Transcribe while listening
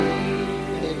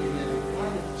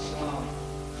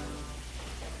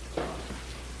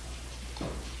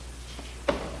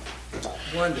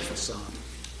Wonderful song.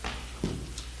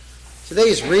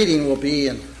 Today's reading will be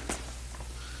in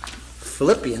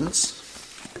Philippians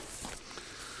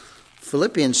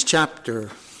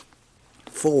chapter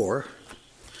 4.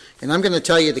 And I'm going to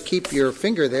tell you to keep your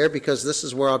finger there because this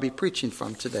is where I'll be preaching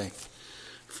from today.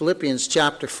 Philippians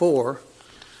chapter 4,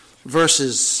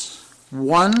 verses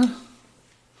 1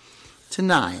 to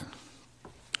 9.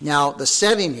 Now, the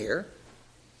setting here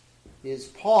is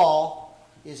Paul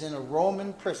is in a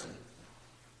Roman prison.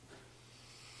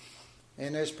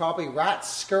 And there's probably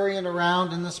rats scurrying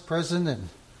around in this prison, and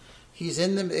he's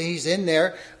in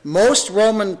there. Most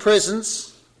Roman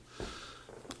prisons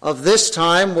of this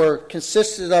time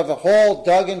consisted of a hole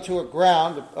dug into a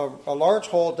ground, a large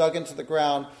hole dug into the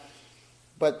ground,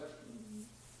 but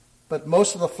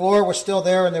most of the floor was still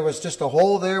there, and there was just a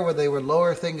hole there where they would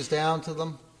lower things down to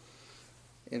them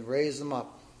and raise them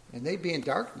up. And they'd be in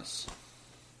darkness.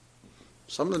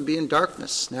 Some of them be in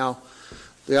darkness. Now,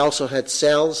 they also had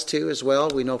cells too as well,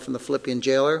 we know from the Philippian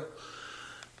jailer.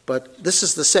 But this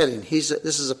is the setting.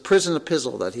 This is a prison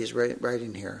epistle that he's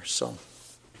writing here.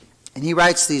 And he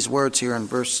writes these words here in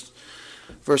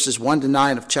verses 1 to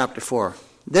 9 of chapter 4.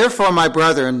 Therefore, my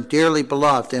brethren, dearly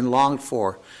beloved and longed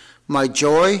for, my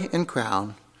joy and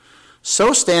crown,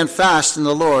 so stand fast in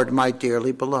the Lord, my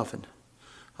dearly beloved.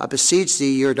 I beseech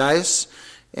thee, Euodias,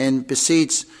 and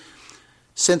beseech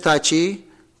Syntyche,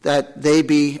 that they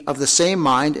be of the same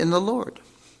mind in the Lord.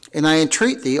 And I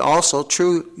entreat thee also,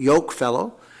 true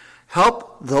yokefellow,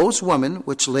 help those women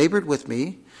which labored with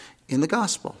me in the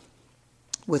gospel,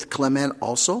 with Clement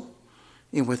also,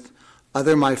 and with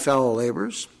other my fellow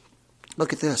laborers.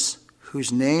 Look at this,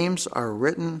 whose names are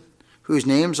in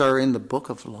the book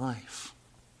of life.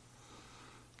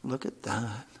 Look at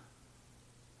that.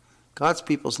 God's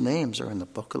people's names are in the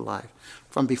book of life,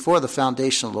 from before the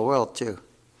foundation of the world too.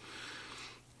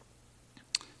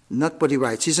 Look what he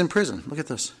writes. He's in prison. Look at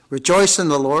this. Rejoice in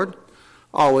the Lord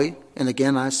always, and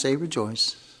again I say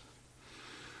rejoice.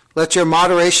 Let your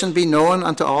moderation be known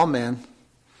unto all men,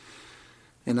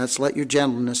 and let your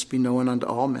gentleness be known unto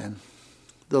all men.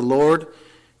 The Lord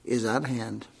is at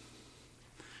hand.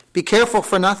 Be careful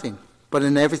for nothing, but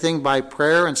in everything by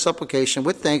prayer and supplication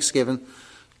with thanksgiving,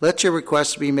 let your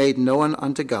requests be made known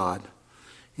unto God.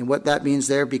 And what that means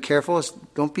there, be careful, is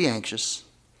don't be anxious.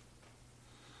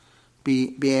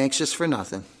 Be anxious for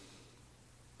nothing.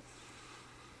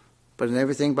 But in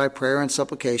everything by prayer and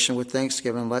supplication with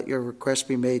thanksgiving, let your requests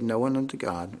be made known unto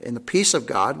God. And the peace of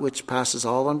God, which passes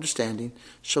all understanding,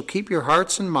 shall keep your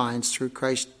hearts and minds through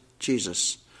Christ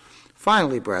Jesus.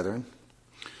 Finally, brethren,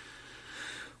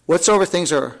 whatsoever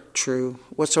things are true,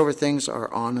 whatsoever things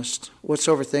are honest,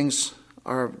 whatsoever things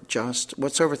are just,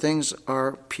 whatsoever things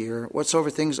are pure, whatsoever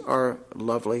things are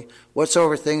lovely,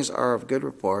 whatsoever things are of good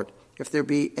report, if there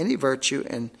be any virtue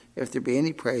and if there be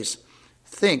any praise,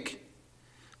 think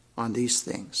on these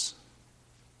things.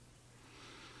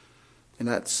 And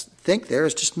think there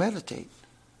is just meditate.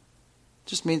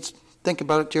 Just means think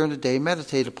about it during the day,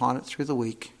 meditate upon it through the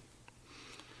week.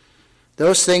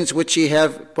 Those things which ye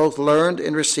have both learned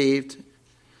and received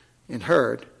and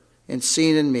heard and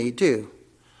seen in me, do,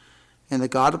 and the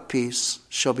God of peace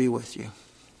shall be with you.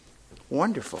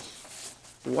 Wonderful,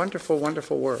 wonderful,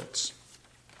 wonderful words.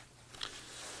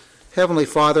 Heavenly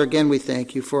Father, again we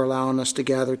thank you for allowing us to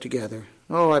gather together.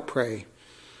 Oh, I pray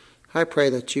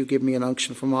that you give me an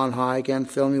unction from on high. Again,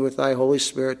 fill me with thy Holy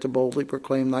Spirit to boldly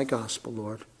proclaim thy gospel,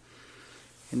 Lord.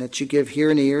 And that you give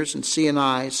hearing ears and seeing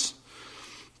eyes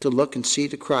to look and see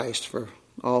to Christ for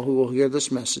all who will hear this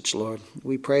message, Lord.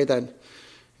 We pray that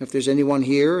if there's anyone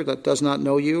here that does not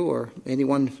know you, or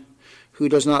anyone who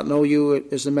does not know you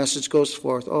as the message goes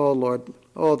forth, oh, Lord,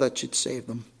 oh, that you'd save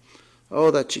them.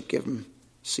 Oh, that you'd give them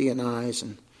seeing eyes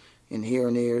and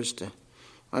hearing ears to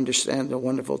understand the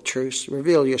wonderful truths.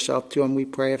 Reveal yourself to them, we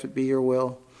pray, if it be your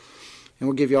will. And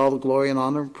we'll give you all the glory and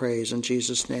honor and praise in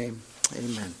Jesus' name.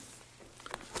 Amen.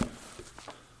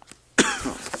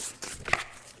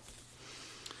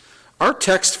 Our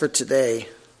text for today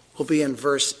will be in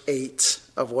verse 8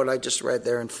 of what I just read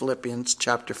there in Philippians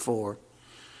chapter 4.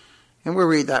 And we'll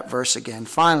read that verse again.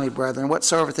 Finally, brethren,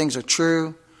 whatsoever things are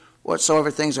true,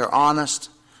 whatsoever things are honest,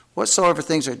 whatsoever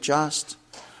things are just,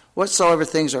 whatsoever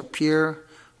things are pure,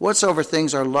 whatsoever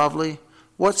things are lovely,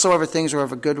 whatsoever things are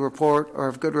of a good report,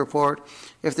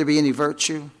 if there be any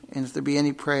virtue, and if there be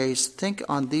any praise, think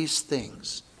on these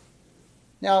things.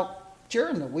 Now,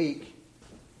 during the week,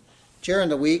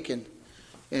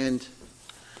 and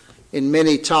in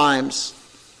many times,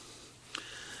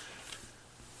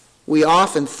 we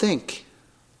often think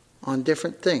on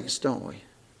different things, don't we?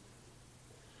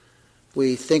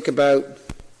 We think about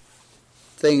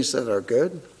things that are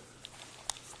good.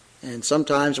 And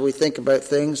sometimes we think about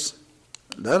things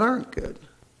that aren't good.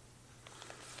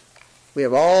 We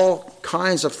have all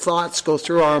kinds of thoughts go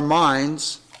through our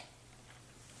minds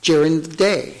during the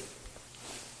day.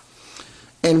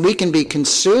 And we can be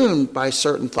consumed by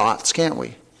certain thoughts, can't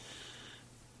we?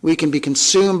 We can be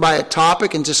consumed by a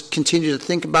topic and just continue to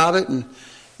think about it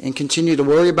and continue to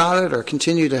worry about it or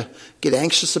continue to get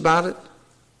anxious about it.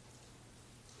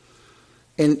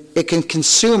 And it can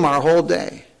consume our whole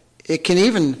day. It can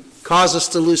even cause us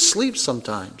to lose sleep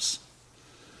sometimes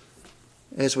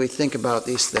as we think about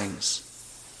these things.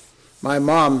 My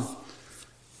mom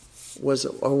was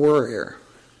a worrier.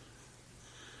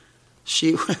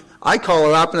 I call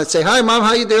her up and I'd say, "Hi, Mom,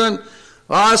 how you doing?"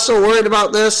 "Oh, I'm so worried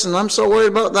about this and I'm so worried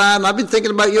about that and I've been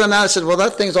thinking about you and that." I said, "Well,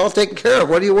 that thing's all taken care of.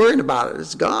 What are you worrying about?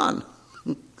 It's gone."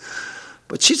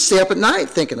 But she'd stay up at night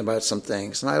thinking about some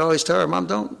things. And I'd always tell her, "Mom,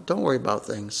 don't worry about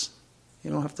things.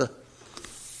 You don't have to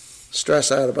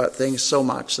stress out about things so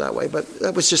much that way." But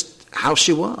that was just how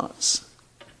she was.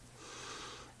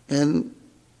 And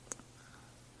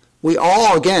we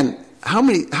all, again, how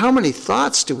many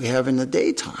thoughts do we have in the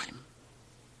daytime?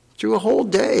 Through a whole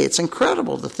day. It's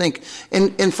incredible to think.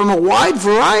 And from a wide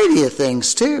variety of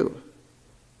things, too.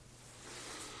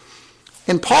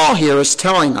 And Paul here is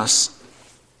telling us,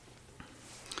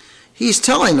 he's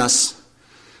telling us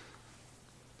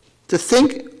to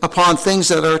think upon things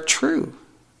that are true,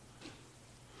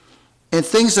 and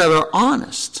things that are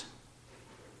honest,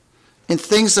 and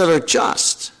things that are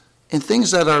just, and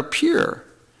things that are pure,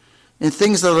 and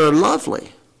things that are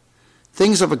lovely,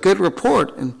 things of a good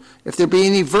report, and if there be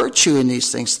any virtue in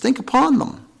these things, think upon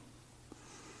them.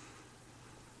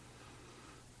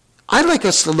 I'd like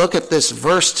us to look at this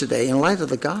verse today in light of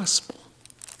the gospel.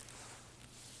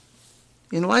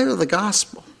 In light of the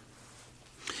gospel.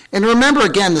 And remember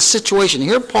again the situation.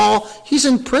 Here Paul, he's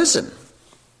in prison.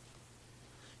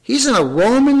 He's in a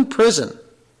Roman prison.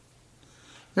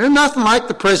 They're nothing like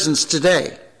the prisons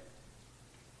today.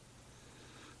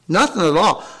 Nothing at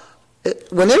all.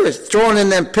 When they were thrown in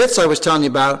them pits I was telling you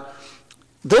about,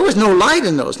 there was no light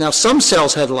in those. Now some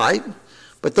cells had light,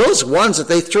 but those ones that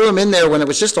they threw them in there when it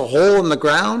was just a hole in the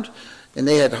ground, and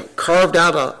they had carved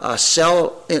out a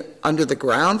cell under the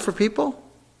ground for people,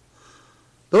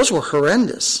 those were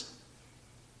horrendous.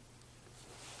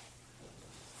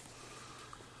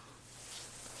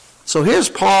 So here's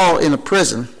Paul in a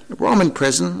prison, a Roman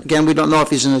prison. Again, we don't know if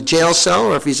he's in a jail cell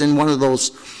or if he's in one of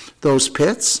those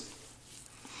pits.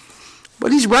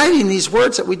 But he's writing these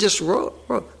words that we just wrote.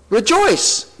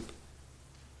 Rejoice.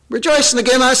 Rejoice. And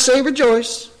again, I say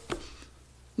rejoice.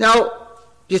 Now,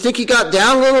 do you think he got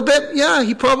down a little bit? Yeah,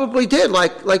 he probably did,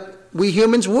 like we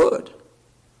humans would.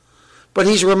 But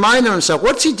he's reminding himself,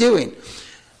 what's he doing?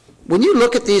 When you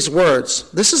look at these words,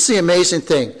 this is the amazing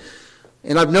thing.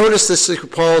 And I've noticed this in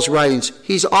Paul's writings.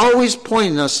 He's always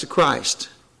pointing us to Christ.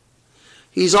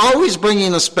 He's always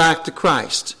bringing us back to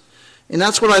Christ. And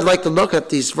that's what I'd like to look at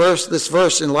this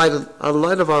verse in light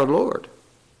of our Lord.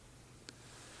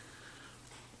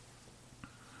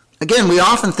 Again, we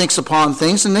often think upon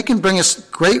things, and they can bring us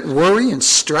great worry and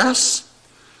stress.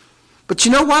 But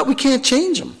you know what? We can't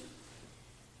change them.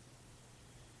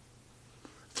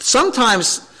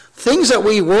 Sometimes things that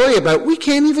we worry about, we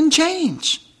can't even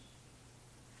change.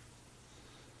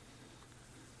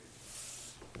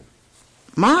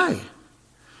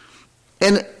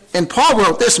 And Paul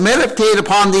wrote this, meditate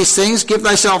upon these things, give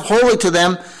thyself wholly to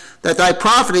them, that thy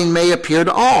profiting may appear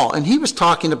to all. And he was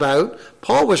talking about,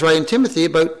 Paul was writing Timothy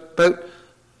about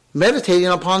meditating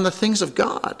upon the things of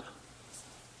God.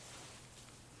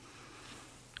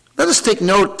 Let us take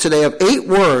note today of 8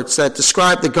 words that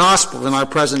describe the gospel in our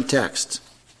present text.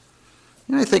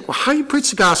 And I think, well, how do you preach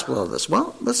the gospel of this?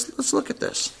 Well, let's look at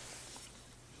this.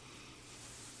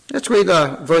 Let's read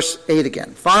verse 8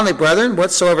 again. Finally, brethren,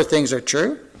 whatsoever things are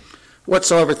true,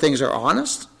 whatsoever things are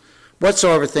honest,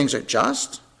 whatsoever things are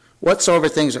just, whatsoever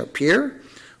things are pure,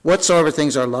 whatsoever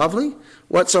things are lovely,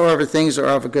 whatsoever things are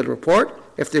of a good report,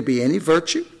 if there be any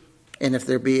virtue, and if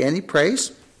there be any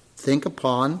praise, think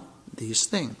upon these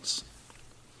things.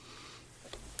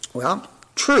 Well,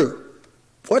 true.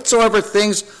 Whatsoever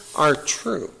things are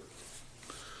true.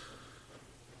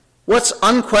 What's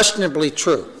unquestionably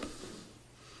true?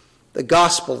 The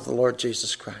gospel of the Lord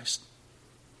Jesus Christ.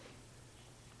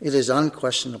 It is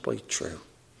unquestionably true.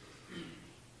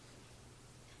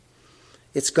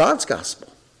 It's God's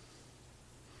gospel.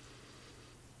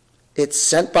 It's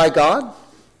sent by God.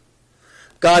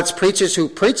 God's preachers who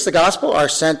preach the gospel are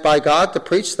sent by God to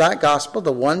preach that gospel,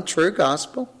 the one true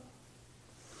gospel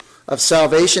of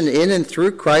salvation in and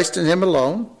through Christ and Him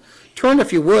alone. Turn,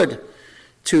 if you would,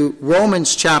 to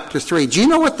Romans chapter 3. Do you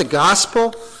know what the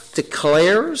gospel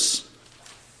declares?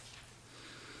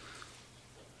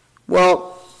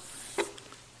 Well,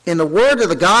 in the word of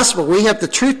the gospel, we have the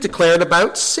truth declared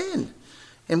about sin.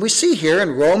 And we see here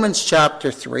in Romans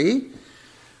chapter 3,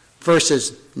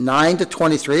 verses 9 to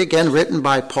 23, again written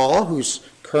by Paul, who's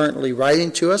currently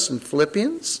writing to us in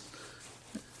Philippians,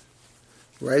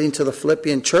 writing to the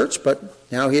Philippian church,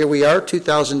 but now here we are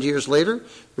 2,000 years later,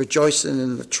 rejoicing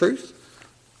in the truth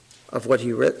of what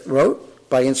he wrote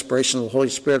by inspiration of the Holy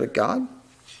Spirit of God.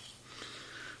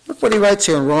 Look what he writes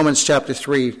here in Romans chapter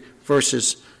 3,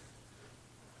 verses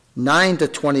 9 to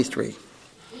 23.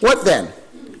 What then?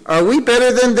 Are we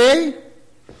better than they?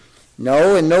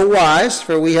 No, in no wise,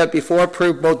 for we have before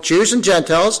proved both Jews and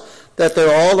Gentiles that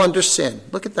they're all under sin.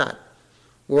 Look at that.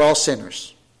 We're all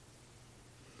sinners.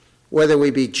 Whether we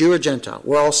be Jew or Gentile,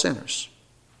 we're all sinners.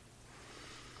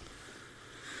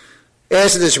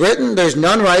 As it is written, there's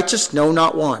none righteous, no,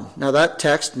 not one. Now that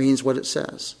text means what it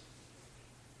says.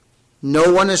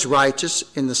 No one is righteous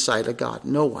in the sight of God.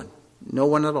 No one. No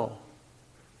one at all.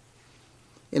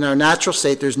 In our natural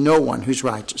state, there's no one who's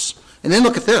righteous. And then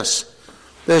look at this.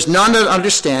 There's none that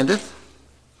understandeth.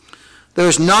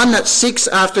 There's none that seeks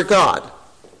after God.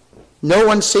 No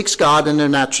one seeks God in their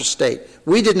natural state.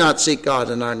 We did not seek God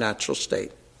in our natural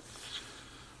state.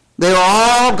 They are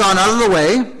all gone out of the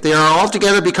way. They are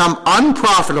altogether become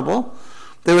unprofitable.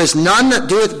 There is none that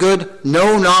doeth good,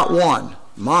 no, not one.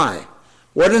 My,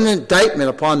 what an indictment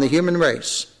upon the human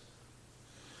race.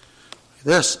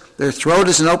 This, their throat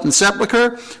is an open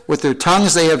sepulchre. With their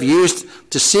tongues they have used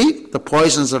deceit. The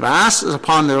poisons of asps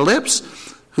upon their lips,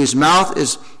 whose mouth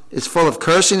is full of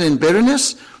cursing and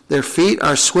bitterness. Their feet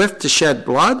are swift to shed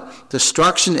blood.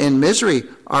 Destruction and misery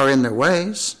are in their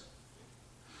ways.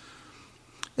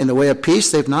 In the way of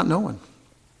peace they've not known.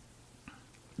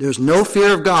 There's no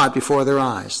fear of God before their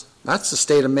eyes. That's the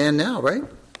state of man now, right?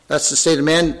 That's the state of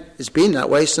man. It's been that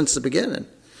way since the beginning.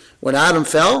 When Adam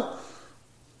fell,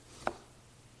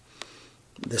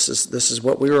 this is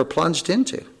what we were plunged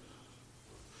into.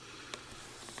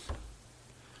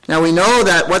 Now we know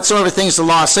that whatsoever things the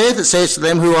law saith, it says to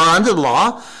them who are under the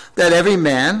law, that every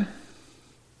man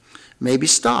may be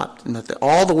stopped, and that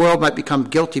all the world might become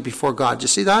guilty before God. Do you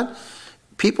see that?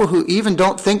 People who even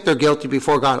don't think they're guilty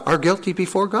before God are guilty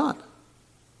before God.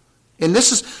 And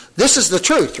this is the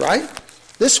truth, right?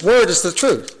 This word is the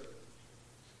truth.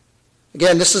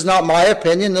 Again, this is not my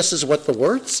opinion. This is what the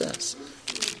word says.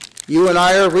 You and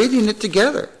I are reading it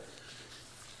together.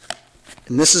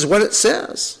 And this is what it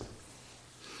says.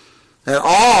 That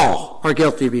all are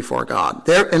guilty before God.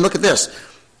 And look at this.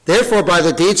 Therefore, by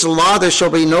the deeds of the law, there shall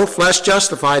be no flesh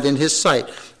justified in his sight.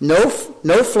 No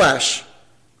flesh,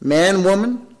 man,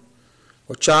 woman,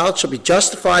 or child, shall be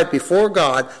justified before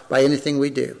God by anything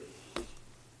we do.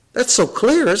 That's so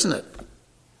clear, isn't it?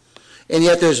 And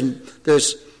yet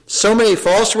there's so many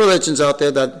false religions out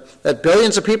there that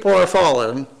billions of people are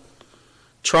following,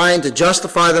 trying to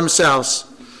justify themselves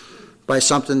by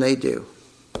something they do.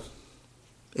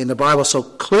 And the Bible so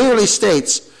clearly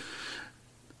states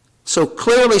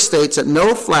that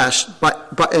no flesh,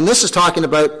 but and this is talking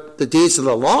about the deeds of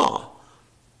the law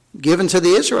given to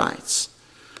the Israelites.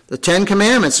 The 10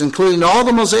 Commandments, including all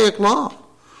the Mosaic law.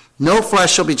 No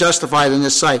flesh shall be justified in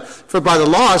his sight. For by the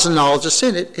law is the knowledge of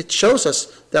sin. It shows us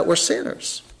that we're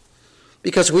sinners.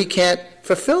 Because we can't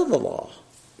fulfill the law.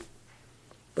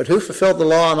 But who fulfilled the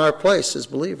law in our place as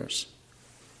believers?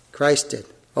 Christ did.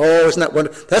 Oh, isn't that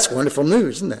wonderful? That's wonderful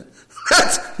news, isn't it?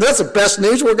 That's the best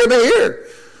news we're going to hear.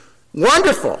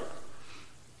 Wonderful.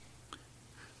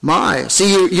 My.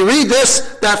 See, you read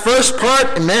that first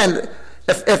part, and man,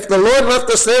 if the Lord left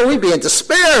us there, we'd be in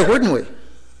despair, wouldn't we?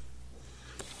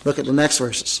 Look at the next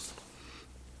verses.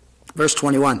 Verse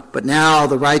 21. But now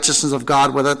the righteousness of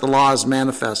God without the law is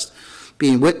manifest,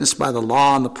 being witnessed by the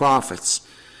law and the prophets.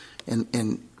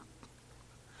 And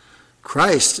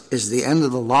Christ is the end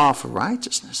of the law for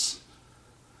righteousness.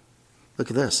 Look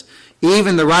at this.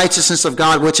 Even the righteousness of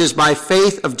God, which is by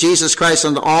faith of Jesus Christ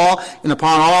unto all and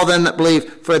upon all them that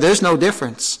believe. For there's no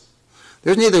difference.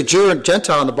 There's neither Jew or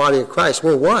Gentile in the body of Christ.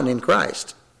 We're one in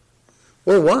Christ.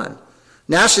 We're one.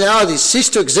 Nationalities cease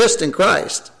to exist in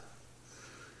Christ.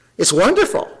 It's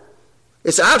wonderful.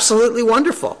 It's absolutely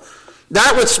wonderful.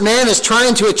 That which man is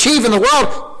trying to achieve in the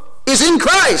world is in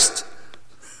Christ.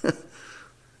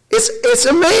 It's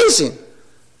amazing.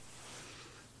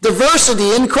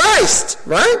 Diversity in Christ,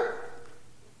 right?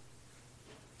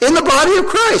 In the body of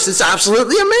Christ. It's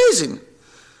absolutely amazing.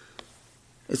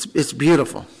 It's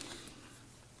beautiful.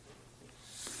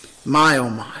 My, oh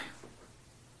my.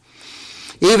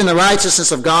 even the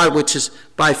righteousness of God, which is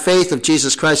by faith of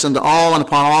Jesus Christ unto all and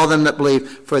upon all them that believe.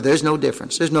 For there's no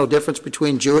difference. There's no difference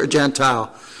between Jew or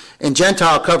Gentile. And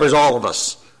Gentile covers all of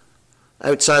us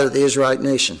outside of the Israelite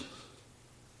nation.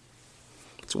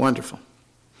 It's wonderful.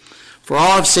 For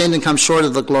all have sinned and come short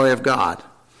of the glory of God.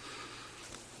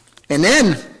 And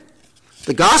then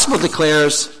the gospel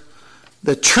declares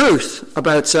the truth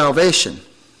about salvation.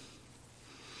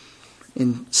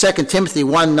 In 2 Timothy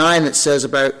 1:9 it says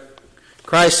about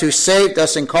Christ who saved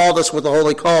us and called us with a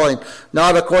holy calling,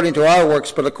 not according to our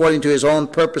works, but according to his own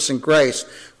purpose and grace,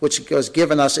 which was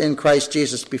given us in Christ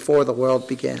Jesus before the world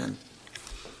began.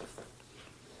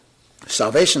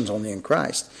 Salvation is only in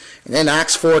Christ. And then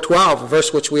Acts 4:12, a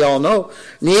verse which we all know,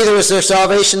 neither is there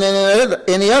salvation in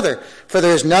any other, for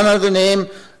there is none other name,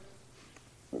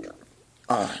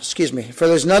 for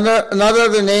there is none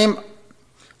other name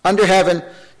under heaven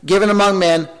given among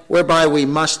men whereby we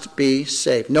must be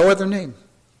saved. No other name.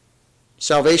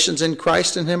 Salvation's in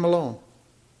Christ and him alone.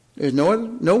 There's no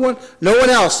one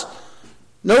else.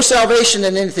 No salvation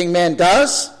in anything man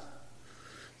does.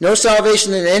 No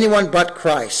salvation in anyone but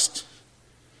Christ.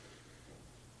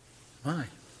 Why?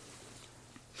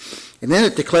 And then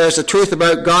it declares the truth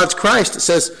about God's Christ. It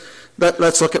says,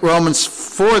 let's look at Romans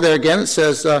 4 there again. It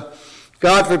says,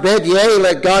 God forbid, yea,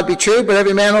 let God be true, but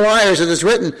every man a liar, as it is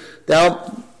written,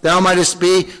 Thou mightest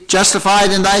be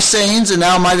justified in thy sayings, and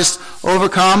thou mightest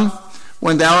overcome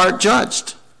when thou art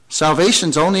judged.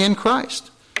 Salvation's only in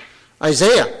Christ.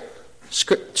 Isaiah,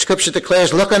 Scripture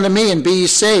declares, look unto me and be ye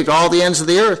saved, all the ends of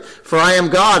the earth, for I am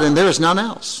God, and there is none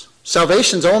else.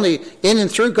 Salvation's only in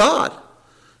and through God.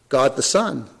 God the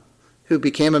Son, who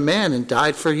became a man and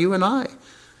died for you and I.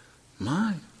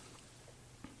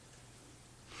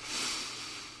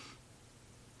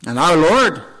 And our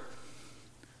Lord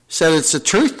said it's the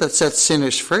truth that sets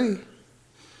sinners free.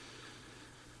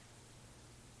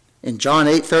 In John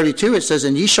 8:32 it says,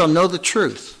 and ye shall know the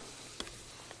truth.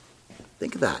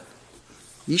 Think of that.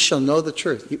 Ye shall know the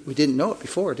truth. We didn't know it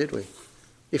before, did we?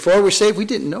 Before we were saved, we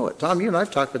didn't know it. Tom, you and I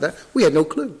have talked about that. We had no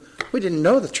clue. We didn't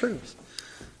know the truth.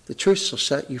 The truth shall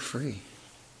set you free.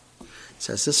 It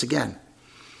says this again.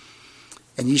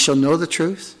 And ye shall know the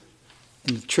truth,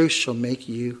 and the truth shall make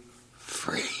you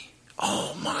free.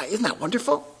 Oh my, isn't that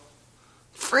wonderful?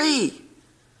 Free.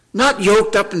 Not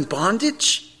yoked up in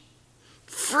bondage.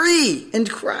 Free in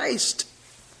Christ.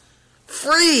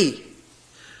 Free.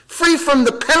 Free from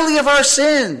the penalty of our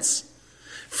sins.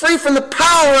 Free from the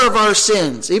power of our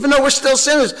sins. Even though we're still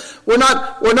sinners, we're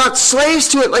not slaves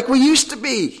to it like we used to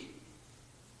be.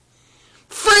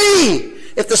 Free.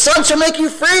 If the Son shall make you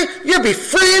free, you'll be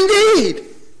free indeed.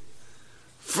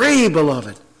 Free,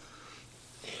 beloved.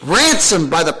 Ransomed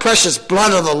by the precious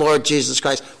blood of the Lord Jesus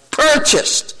Christ.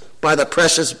 Purchased by the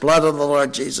precious blood of the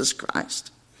Lord Jesus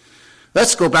Christ.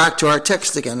 Let's go back to our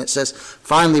text again. It says,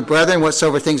 finally, brethren,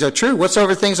 whatsoever things are true,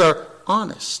 whatsoever things are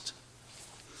honest.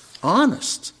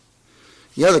 Honest.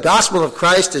 You know, the gospel of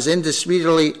Christ is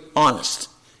indisputably honest.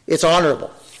 It's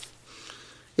honorable.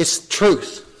 It's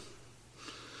truth.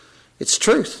 It's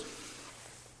truth.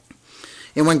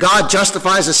 And when God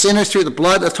justifies a sinner through the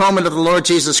blood atonement of the Lord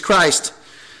Jesus Christ,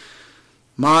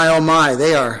 my, oh my,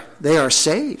 they are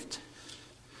saved.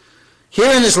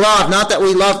 Herein is love, not that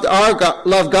we love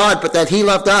God, but that he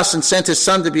loved us and sent his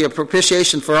Son to be a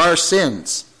propitiation for our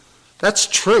sins. That's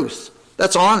truth.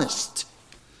 That's honest.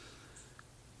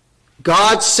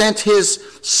 God sent his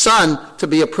Son to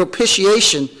be a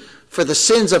propitiation for the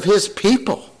sins of his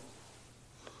people.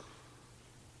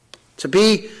 To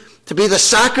be the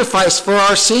sacrifice for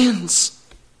our sins.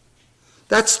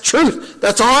 That's truth.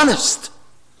 That's honest.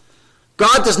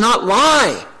 God does not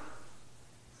lie.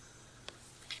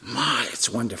 My, it's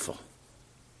wonderful.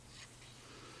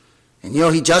 And you know,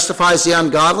 he justifies the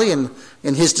ungodly in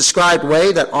his described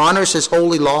way that honors his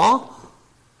holy law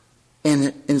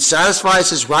and satisfies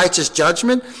his righteous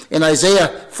judgment. In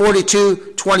Isaiah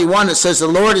 42:21, it says, the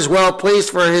Lord is well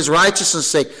pleased for his righteousness'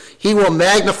 sake. He will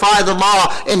magnify the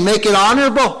law and make it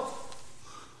honorable.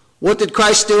 What did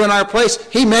Christ do in our place?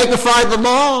 He magnified the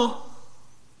law.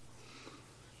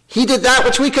 He did that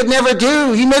which we could never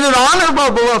do. He made it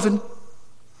honorable, beloved.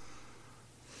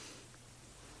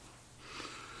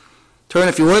 Turn,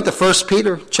 if you would, to 1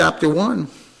 Peter chapter 1.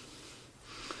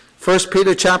 1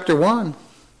 Peter chapter 1.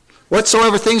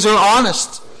 Whatsoever things are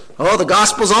honest. Oh, the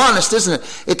gospel's honest, isn't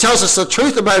it? It tells us the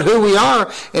truth about who we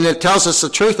are, and it tells us the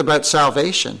truth about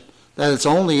salvation, that it's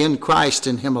only in Christ,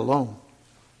 in him alone.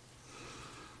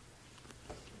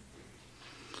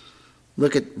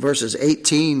 Look at verses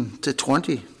 18 to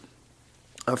 20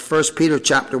 of 1 Peter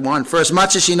chapter 1. For as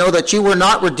much as ye know that you were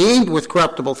not redeemed with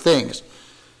corruptible things,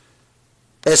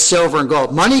 as silver and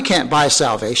gold. Money can't buy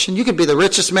salvation. You could be the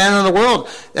richest man in the world.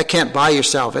 That can't buy your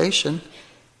salvation.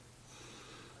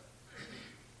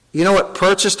 You know what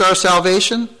purchased our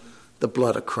salvation? The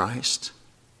blood of Christ.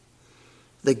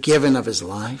 The giving of his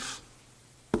life.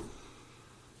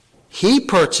 He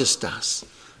purchased us.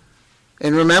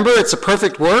 And remember, it's a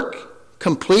perfect work,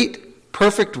 complete,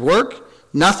 perfect work.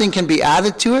 Nothing can be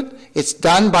added to it. It's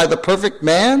done by the perfect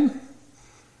man.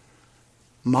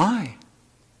 My.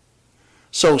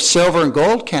 So silver and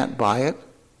gold can't buy it.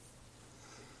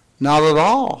 Not at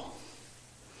all.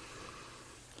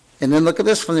 And then look at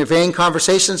this, from the vain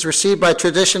conversations received by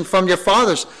tradition from your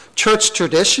fathers. Church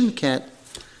tradition can't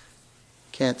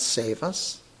save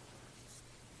us.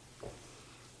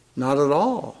 Not at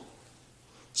all.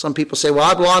 Some people say, well,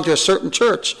 I belong to a certain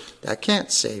church. That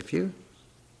can't save you.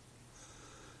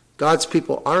 God's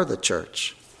people are the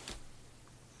church.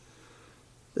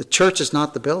 The church is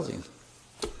not the building.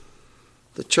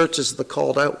 The church is the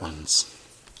called out ones.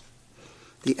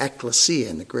 The ecclesia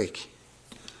in the Greek.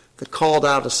 The called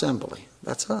out assembly.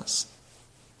 That's us.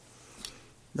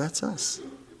 That's us.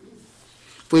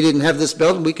 If we didn't have this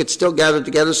building, we could still gather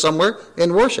together somewhere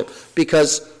and worship,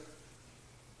 because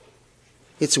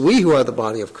it's we who are the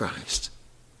body of Christ.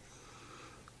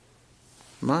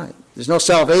 Right. There's no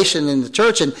salvation in the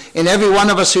church, and every one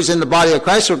of us who's in the body of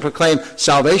Christ would proclaim,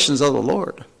 salvation's of the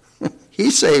Lord. He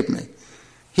saved me.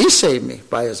 He saved me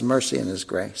by his mercy and his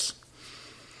grace.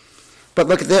 But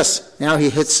look at this. Now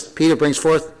Peter brings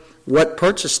forth what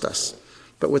purchased us,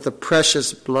 but with the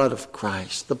precious blood of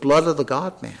Christ, the blood of the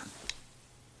God-man.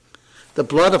 The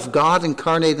blood of God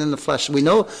incarnate in the flesh. We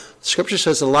know Scripture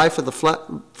says the life of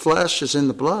the flesh is in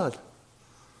the blood.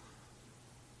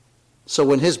 So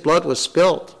when his blood was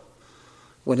spilled,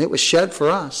 when it was shed for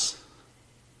us,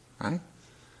 right?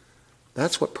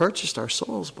 That's what purchased our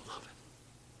souls, beloved.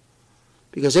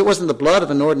 Because it wasn't the blood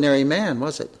of an ordinary man,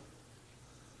 was it?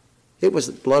 It was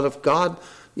the blood of God.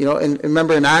 You know, and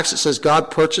remember in Acts it says God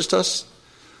purchased us.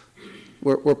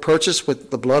 We're purchased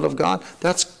with the blood of God.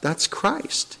 That's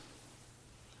Christ.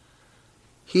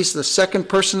 He's the second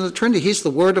person of the Trinity. He's the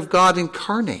Word of God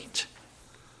incarnate.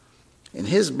 And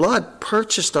his blood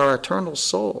purchased our eternal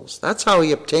souls. That's how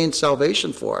he obtained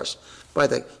salvation for us, by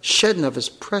the shedding of his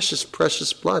precious,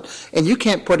 precious blood. And you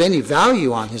can't put any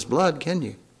value on his blood, can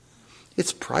you?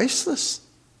 It's priceless.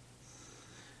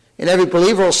 And every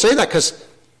believer will say that, because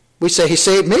we say, he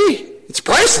saved me. It's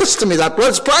priceless to me. That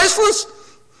blood's priceless.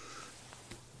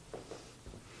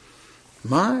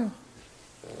 My.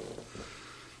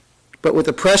 But with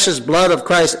the precious blood of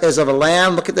Christ as of a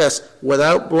lamb, look at this,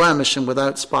 without blemish and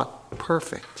without spot.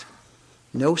 Perfect.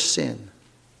 No sin.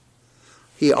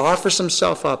 He offers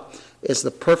himself up as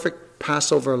the perfect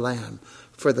Passover lamb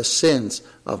for the sins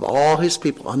of all his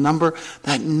people, a number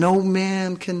that no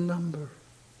man can number.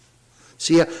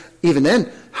 See, even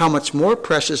then, how much more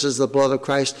precious is the blood of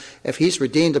Christ if he's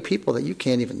redeemed a people that you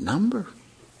can't even number?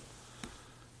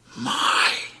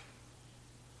 My.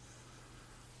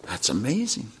 That's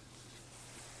amazing.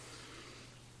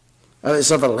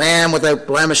 It's of a lamb without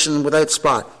blemish and without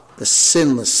spot. The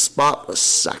sinless, spotless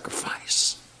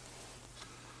sacrifice.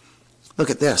 Look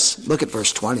at this. Look at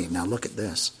verse 20. Now look at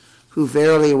this. Who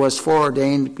verily was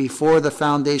foreordained before the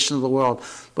foundation of the world,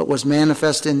 but was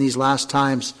manifest in these last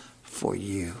times for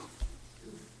you.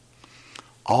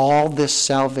 All this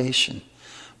salvation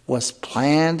was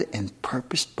planned and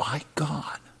purposed by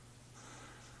God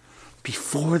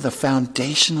before the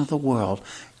foundation of the world,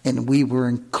 and we were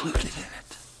included in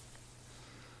it.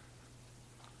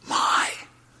 My.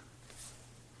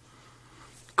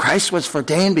 Christ was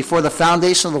foreordained before the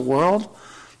foundation of the world,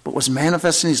 but was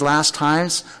manifest in these last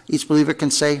times. Each believer can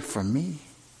say, for me.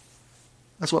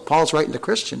 That's what Paul's writing to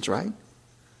Christians, right? He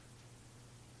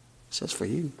says, for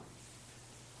you.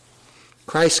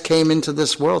 Christ came into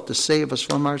this world to save us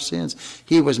from our sins.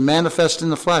 He was manifest in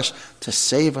the flesh to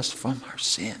save us from our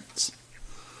sins.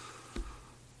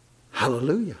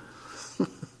 Hallelujah.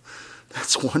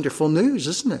 That's wonderful news,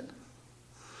 isn't it?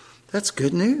 That's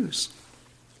good news.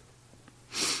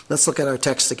 Let's look at our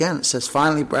text again. It says,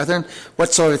 finally, brethren,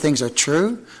 whatsoever things are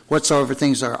true, whatsoever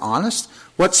things are honest,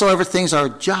 whatsoever things are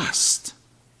just.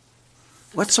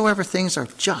 Whatsoever things are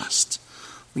just.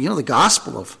 Well, you know, the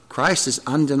gospel of Christ is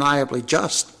undeniably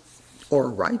just or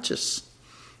righteous.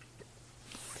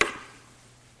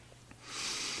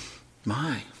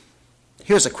 My.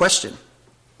 Here's a question.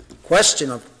 Question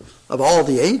of all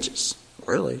the ages,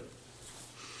 really.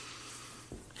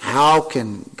 How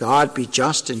can God be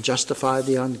just and justify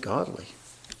the ungodly?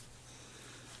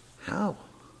 How?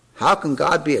 How can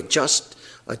God be a just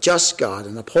God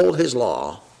and uphold his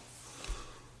law?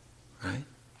 Right?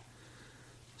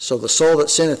 So the soul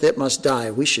that sinneth, it must die.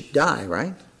 We should die,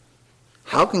 right?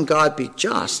 How can God be a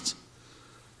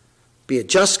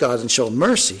just God and show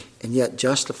mercy, and yet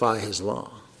justify his law?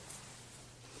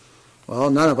 Well,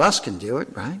 none of us can do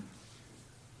it, right?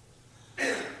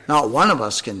 Not one of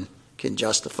us can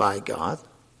justify God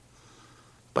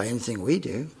by anything we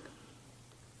do.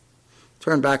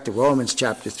 Turn back to Romans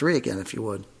chapter 3 again, if you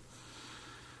would.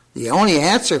 The only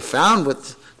answer found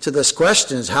to this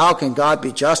question is, how can God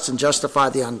be just and justify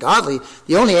the ungodly?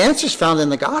 The only answer is found in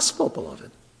the gospel,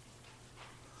 beloved.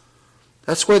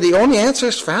 That's where the only answer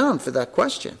is found for that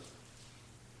question.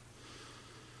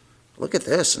 Look at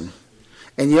this. And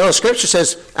the Scripture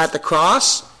says, at the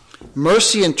cross,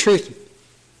 mercy and truth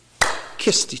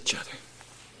kissed each other.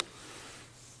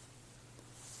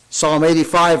 Psalm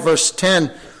 85, verse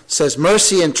 10 says,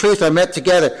 mercy and truth are met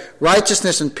together.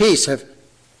 Righteousness and peace have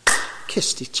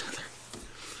kissed each other.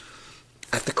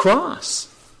 At the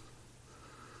cross,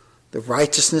 the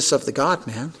righteousness of the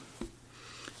God-man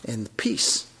and the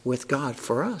peace with God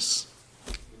for us.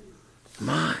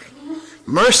 My,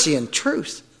 mercy and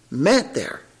truth met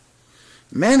there.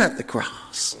 Met at the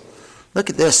cross. Look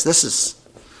at this. This is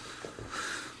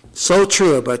so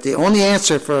true, but the only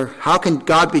answer for how can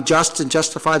God be just and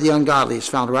justify the ungodly is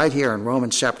found right here in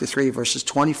Romans chapter 3, verses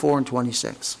 24 and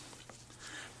 26.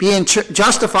 Being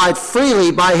justified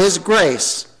freely by his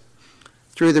grace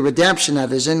through the redemption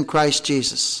that is in Christ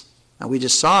Jesus. And we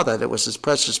just saw that it was his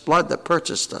precious blood that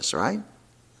purchased us, right?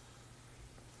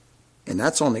 And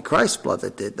that's only Christ's blood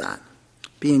that did that.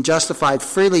 Being justified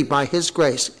freely by his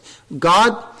grace.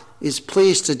 God is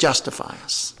pleased to justify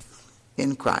us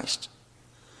in Christ.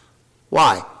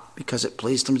 Why? Because it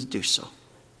pleased him to do so.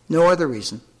 No other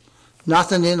reason.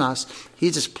 Nothing in us.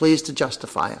 He's just pleased to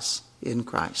justify us in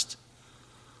Christ.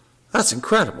 That's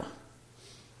incredible.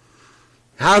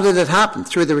 How did it happen?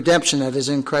 Through the redemption that is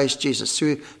in Christ Jesus.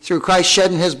 Through Christ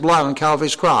shedding his blood on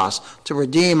Calvary's cross to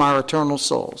redeem our eternal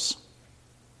souls.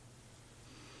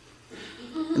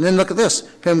 And then look at this.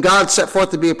 Whom God set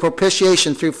forth to be a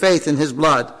propitiation through faith in his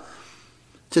blood,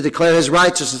 to declare his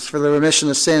righteousness for the remission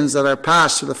of sins that are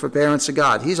past through the forbearance of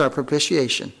God. He's our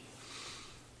propitiation.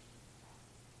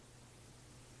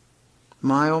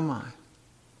 My, oh my.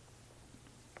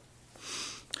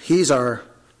 He's our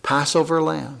Passover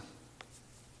lamb.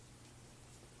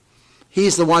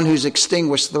 He's the one who's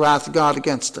extinguished the wrath of God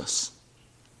against us.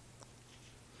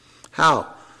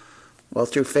 How? Well,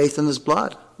 through faith in his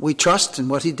blood. We trust in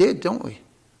what he did, don't we?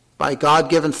 By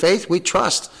God-given faith, we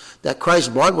trust that Christ's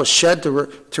blood was shed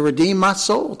to redeem my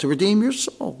soul, to redeem your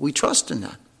soul. We trust in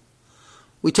that.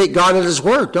 We take God at his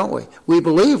word, don't we? We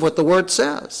believe what the word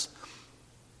says.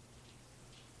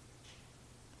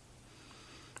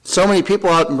 So many people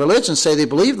out in religion say they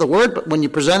believe the word, but when you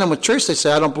present them with truth, they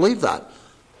say, I don't believe that.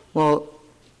 Well,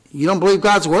 you don't believe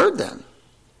God's word then.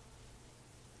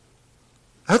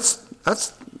 That's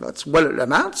what it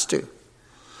amounts to.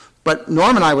 But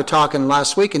Norm and I were talking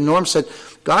last week, and Norm said,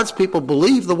 God's people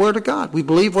believe the word of God. We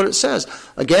believe what it says.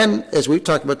 Again, as we've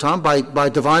talked about, Tom, by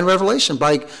divine revelation,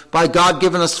 by God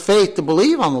giving us faith to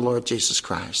believe on the Lord Jesus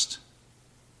Christ.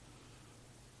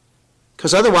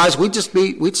 Because otherwise,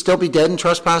 we'd still be dead in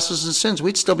trespasses and sins.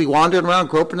 We'd still be wandering around,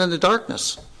 groping in the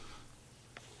darkness.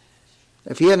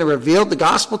 If he hadn't revealed the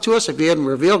gospel to us, if he hadn't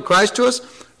revealed Christ to us,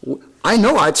 I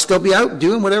know I'd still be out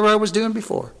doing whatever I was doing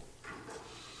before.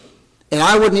 And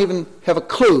I wouldn't even have a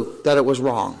clue that it was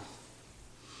wrong.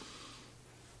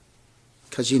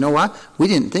 Because you know what? We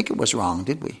didn't think it was wrong,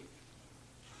 did we?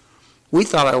 We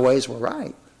thought our ways were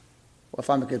right. Well, if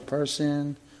I'm a good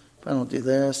person, if I don't do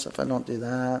this, if I don't do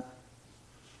that.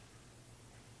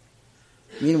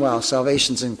 Meanwhile,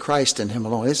 salvation's in Christ and him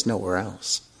alone. It's nowhere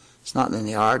else. It's not in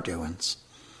any of our doings.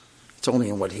 It's only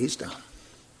in what he's done.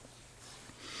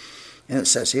 And it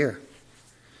says here,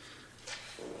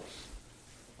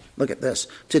 look at this.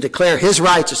 To declare his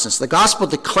righteousness. The gospel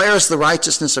declares the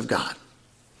righteousness of God.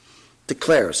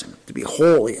 Declares him to be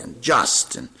holy and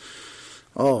just and,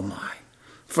 oh my,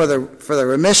 for the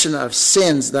remission of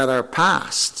sins that are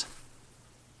past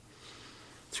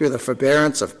through the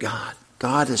forbearance of God.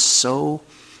 God is so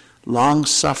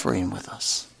long-suffering with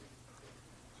us.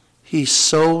 He's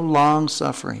so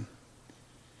long-suffering.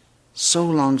 So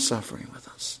long-suffering with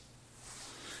us.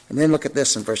 And then look at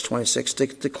this in verse 26. To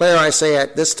declare, I say,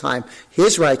 at this time,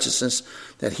 his righteousness,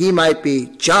 that he might be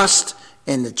just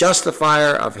and the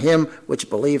justifier of him which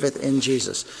believeth in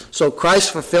Jesus. So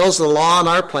Christ fulfills the law in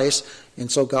our place,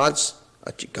 and so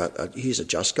he's a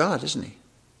just God, isn't he?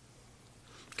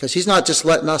 Because he's not just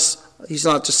he's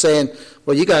not just saying,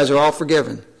 well, you guys are all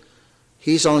forgiven.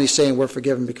 He's only saying we're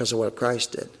forgiven because of what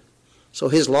Christ did. So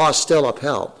his law is still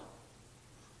upheld.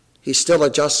 He's still a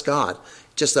just God.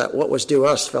 Just that what was due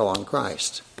us fell on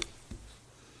Christ.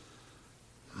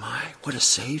 My, what a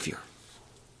Savior.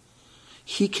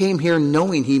 He came here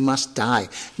knowing he must die,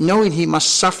 knowing he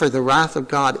must suffer the wrath of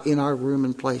God in our room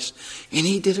and place. And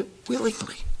he did it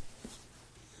willingly.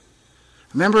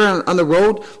 Remember on the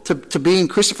road to being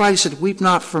crucified, he said, "Weep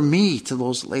not for me," to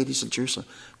those ladies of Jerusalem.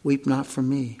 "Weep not for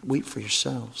me, weep for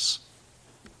yourselves."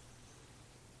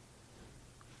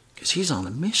 Because he's on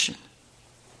a mission.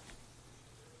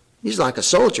 He's like a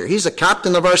soldier. He's the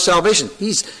captain of our salvation.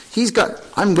 He's got,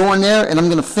 I'm going there and I'm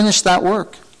going to finish that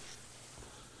work.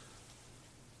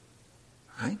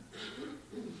 Right?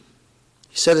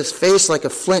 He set his face like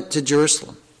a flint to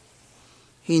Jerusalem.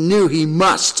 He knew he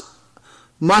must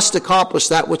accomplish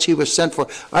that which he was sent for.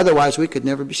 Otherwise, we could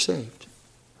never be saved.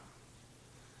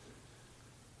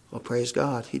 Well, praise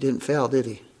God. He didn't fail, did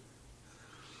he?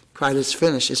 Cried, "It's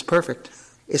finished. It's perfect.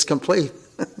 It's complete."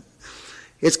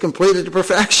 It's completed to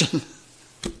perfection.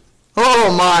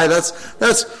 Oh my, that's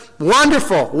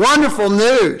wonderful, wonderful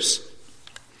news.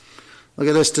 Look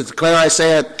at this. To declare, I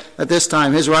say it at this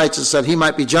time, his righteousness, that he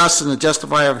might be just and the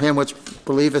justifier of him which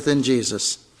believeth in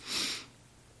Jesus.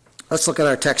 Let's look at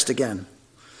our text again.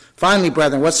 Finally,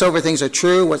 brethren, whatsoever things are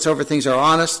true, whatsoever things are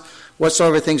honest,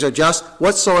 whatsoever things are just,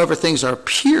 whatsoever things are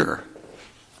pure.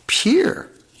 Pure.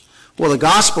 Well, the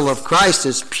gospel of Christ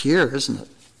is pure, isn't it?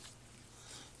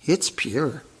 It's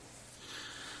pure.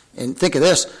 And think of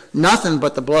this. Nothing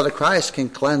but the blood of Christ can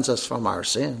cleanse us from our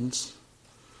sins.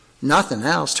 Nothing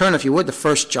else. Turn, if you would, to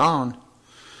 1 John.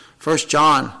 1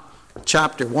 John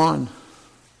chapter 1.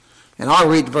 And I'll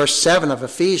read verse 7 of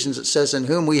Ephesians. It says, "In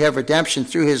whom we have redemption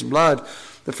through his blood,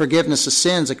 the forgiveness of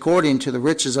sins according to the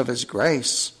riches of his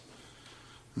grace."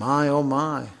 My, oh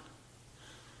my.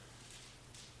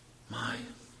 My.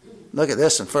 Look at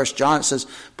this in 1 John. It says,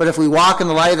 "But if we walk in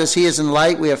the light as he is in the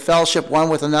light, we have fellowship one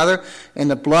with another. And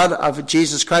the blood of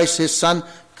Jesus Christ, his Son,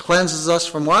 cleanses us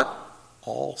from" what?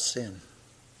 All sin.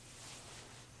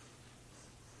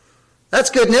 That's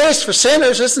good news for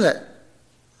sinners, isn't it?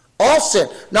 All sin.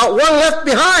 Not one left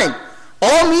behind.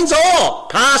 All means all.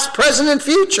 Past, present, and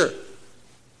future.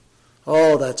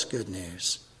 Oh, that's good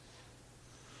news.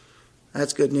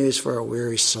 That's good news for a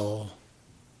weary soul.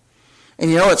 And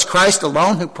you know, it's Christ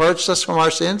alone who purged us from our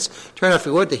sins. Turn, if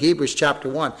you would, to Hebrews chapter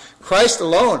 1. Christ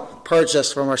alone purged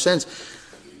us from our sins.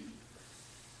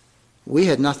 We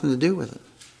had nothing to do with it.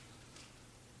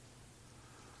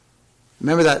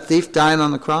 Remember that thief dying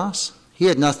on the cross? He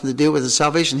had nothing to do with his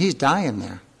salvation. He's dying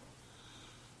there.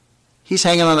 He's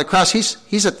hanging on the cross.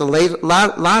 He's at the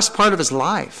last part of his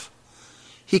life.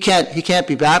 He can't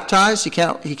be baptized. He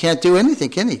can't do anything,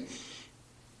 can he?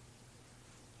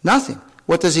 Nothing.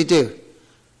 What does he do?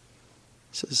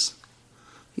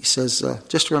 He says,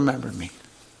 "Just remember me."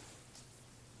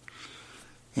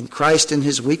 And Christ, in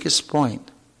his weakest point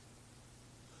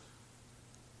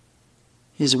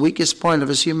of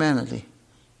his humanity,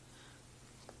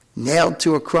 nailed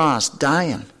to a cross,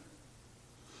 dying,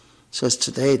 says,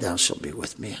 "Today thou shalt be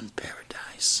with me in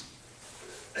paradise."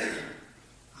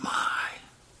 My.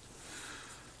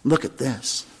 Look at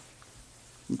this.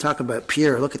 You talk about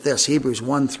pure. Look at this. Hebrews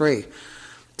 1:3.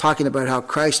 Talking about how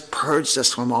Christ purged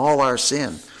us from all our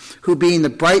sin, who being the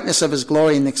brightness of his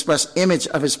glory and the express image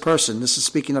of his person, this is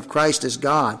speaking of Christ as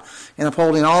God, and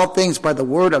upholding all things by the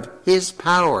word of his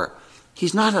power.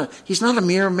 He's not a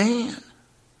mere man.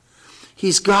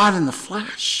 He's God in the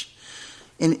flesh.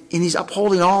 And he's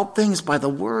upholding all things by the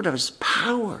word of his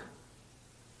power.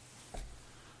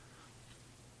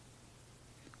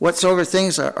 Whatsoever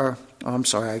things are I'm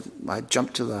sorry, I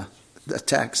jumped to the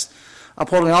text.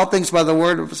 Upholding all things by the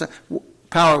word of his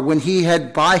power, when he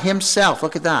had by himself,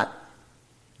 look at that.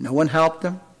 No one helped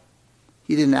him.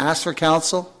 He didn't ask for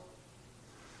counsel.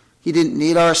 He didn't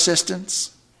need our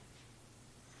assistance.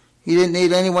 He didn't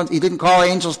need anyone. He didn't call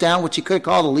angels down, which he could have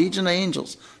called a legion of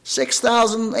angels.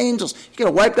 6,000 angels. He could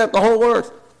have wiped out the whole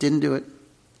earth. Didn't do it.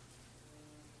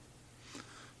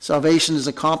 Salvation is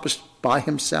accomplished by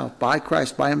himself, by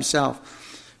Christ, by himself.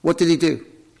 What did he do?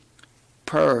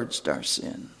 Purged our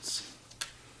sins.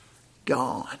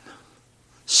 Gone.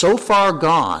 So far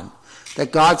gone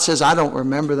that God says, "I don't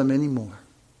remember them anymore."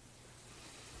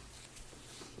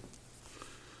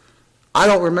 I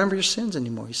don't remember your sins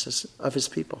anymore, he says, of his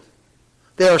people.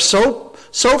 They are so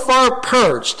far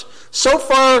purged, so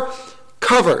far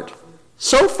covered,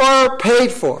 so far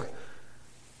paid for,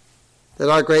 that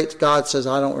our great God says,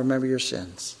 "I don't remember your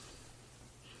sins."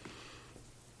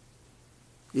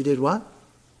 You did what?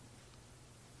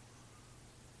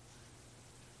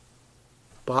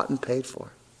 Bought and paid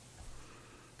for.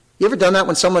 You ever done that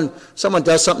when someone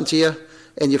does something to you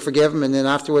and you forgive them, and then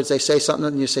afterwards they say something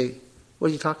and you say, what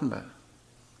are you talking about?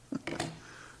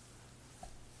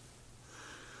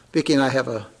 Vicki and I have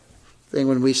a thing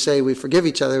when we say we forgive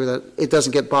each other that it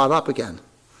doesn't get brought up again.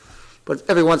 But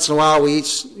every once in a while we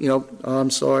each, oh, I'm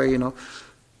sorry, and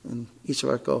each of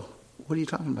us go, what are you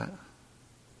talking about?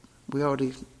 We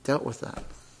already dealt with that.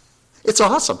 It's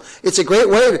awesome. It's a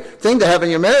great thing to have in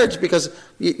your marriage because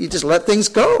you just let things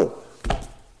go.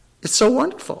 It's so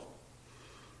wonderful.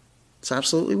 It's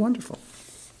absolutely wonderful.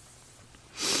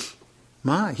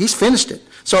 He's finished it.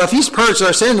 So if he's purged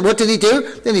our sin, what did he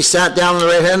do? Then he sat down on the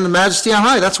right hand of the Majesty on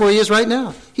high. That's where he is right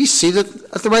now. He's seated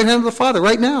at the right hand of the Father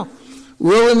right now.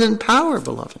 Ruling in power,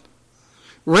 beloved.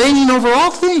 Reigning over all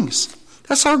things.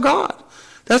 That's our God.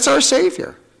 That's our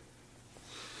Savior.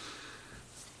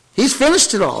 He's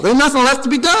finished it all. There's nothing left to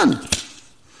be done.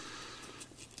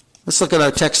 Let's look at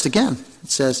our text again. It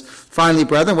says, finally,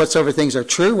 brethren, whatsoever things are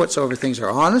true, whatsoever things are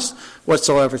honest,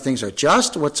 whatsoever things are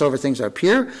just, whatsoever things are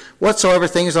pure, whatsoever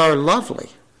things are lovely.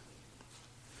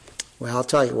 Well, I'll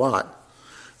tell you what.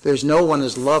 There's no one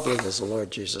as lovely as the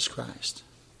Lord Jesus Christ.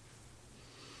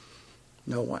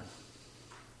 No one.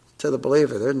 To the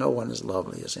believer, there's no one as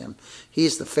lovely as him.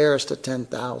 He's the fairest of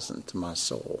 10,000 to my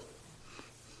soul.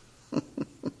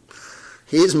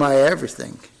 He's my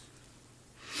everything.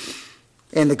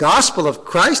 And the gospel of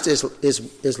Christ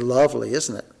is lovely,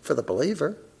 isn't it, for the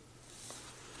believer?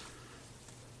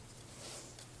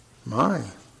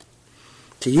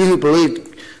 To you who believe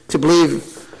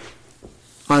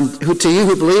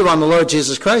on the Lord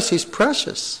Jesus Christ, he's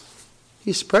precious.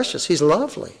 He's precious. He's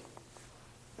lovely.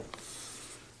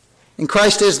 And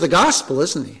Christ is the gospel,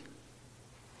 isn't he?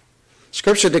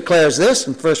 Scripture declares this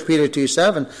in 1 Peter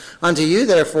 2:7, unto you,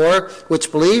 therefore, which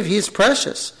believe, he is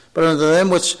precious. But unto them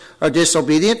which are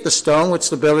disobedient, the stone which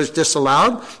the builders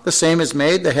disallowed, the same is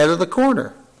made the head of the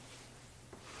corner.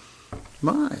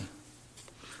 The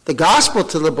gospel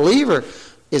to the believer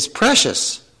is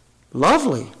precious,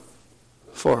 lovely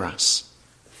for us.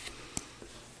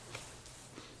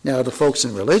 Now, the folks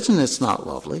in religion, it's not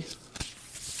lovely.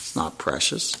 It's not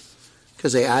precious,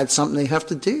 because they add something they have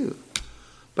to do.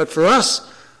 But for us,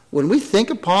 when we think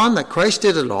upon that Christ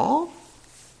did it all,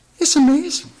 it's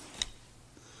amazing.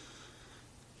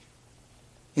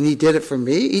 And he did it for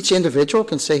me. Each individual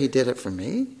can say he did it for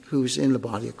me, who's in the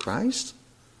body of Christ.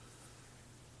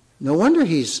 No wonder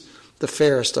he's the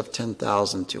fairest of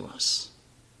 10,000 to us.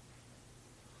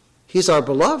 He's our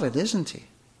beloved, isn't he?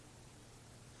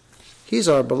 He's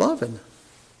our beloved.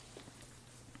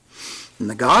 And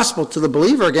the gospel to the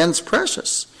believer, again, is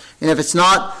precious. And if it's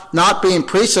not being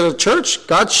preached at a church,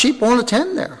 God's sheep won't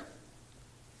attend there.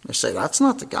 They say, that's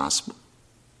not the gospel.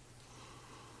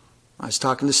 I was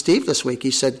talking to Steve this week.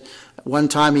 He said one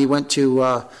time he went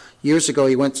to, years ago,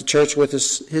 he went to church with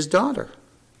his daughter.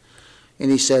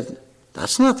 And he said,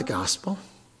 that's not the gospel.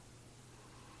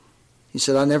 He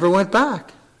said, I never went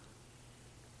back.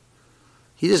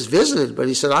 He just visited, but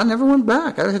he said, I never went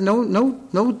back. I had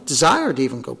no desire to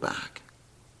even go back.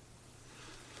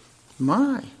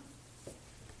 But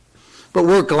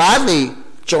we're gladly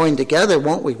joined together,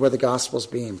 won't we, where the gospel's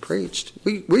being preached.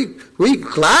 We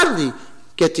gladly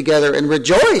get together and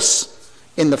rejoice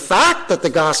in the fact that the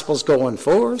gospel's going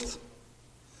forth.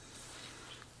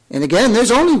 And again,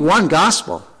 there's only one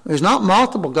gospel. There's not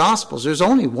multiple gospels. There's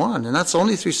only one, and that's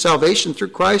only through salvation through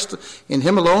Christ, in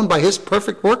him alone, by his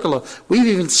perfect work alone. We've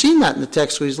even seen that in the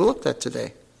text we've looked at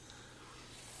today.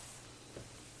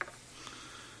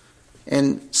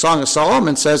 And Song of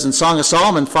Solomon says in Song of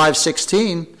Solomon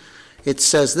 5:16, it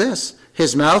says this,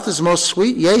 his mouth is most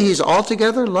sweet, yea, he's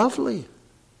altogether lovely.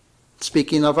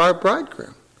 Speaking of our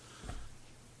bridegroom.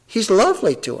 He's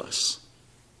lovely to us.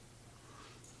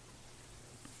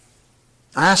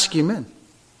 I ask you men,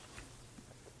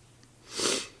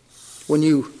 when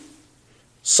you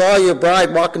saw your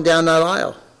bride walking down that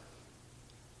aisle,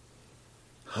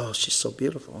 oh, she's so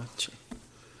beautiful, isn't she?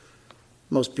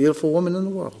 Most beautiful woman in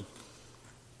the world.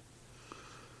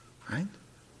 Right?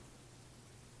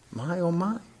 My, oh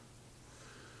my.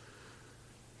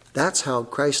 That's how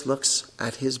Christ looks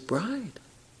at his bride.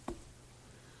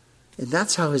 And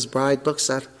that's how his bride looks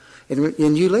at,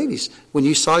 and you ladies, when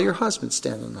you saw your husband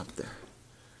standing up there,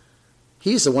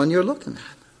 he's the one you're looking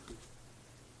at.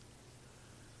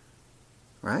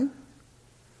 Right?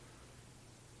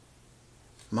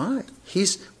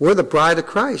 We're the bride of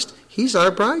Christ. He's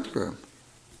our bridegroom.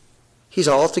 He's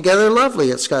altogether lovely,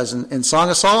 it says in Song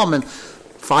of Solomon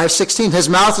 5:16. His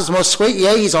mouth is most sweet,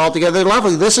 yea, he's altogether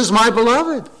lovely. This is my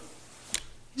beloved.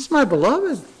 He's my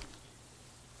beloved.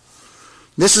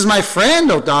 This is my friend,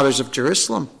 O daughters of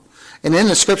Jerusalem. And then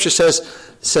the scripture says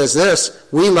this,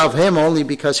 we love him only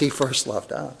because he first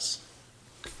loved us.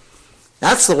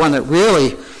 That's the one that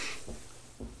really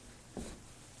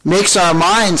makes our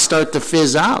minds start to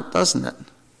fizz out, doesn't it?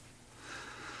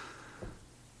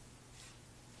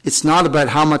 It's not about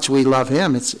how much we love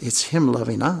him, it's him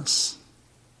loving us.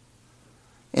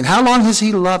 And how long has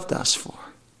he loved us for?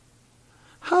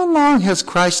 How long has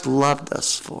Christ loved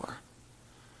us for?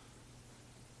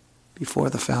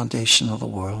 Before the foundation of the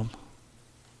world.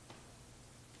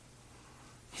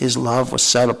 His love was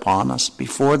set upon us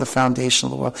before the foundation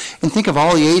of the world. And think of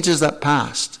all the ages that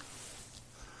passed.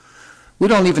 We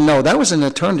don't even know. That was an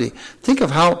eternity. Think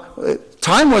of how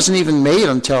time wasn't even made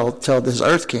until this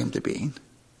earth came to being.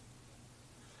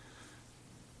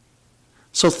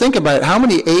 So think about it. How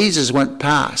many ages went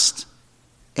past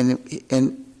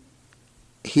and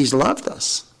he's loved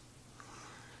us.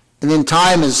 And then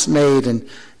time is made and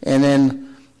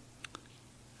then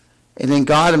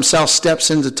God himself steps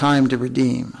into time to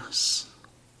redeem us.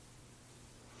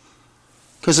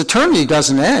 Because eternity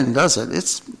doesn't end, does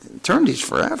it? Eternity's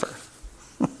forever.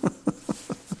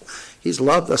 He's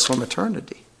loved us from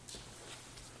eternity.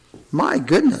 My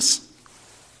goodness.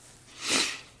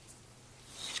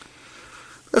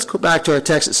 Let's go back to our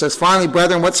text. It says, finally,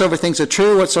 brethren, whatsoever things are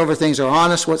true, whatsoever things are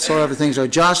honest, whatsoever things are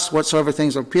just, whatsoever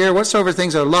things are pure, whatsoever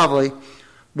things are lovely,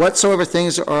 whatsoever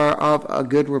things are of a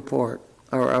good report,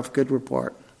 or of good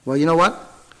report. Well, you know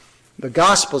what? The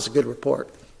gospel is a good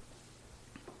report.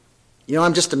 You know,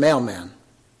 I'm just a mailman.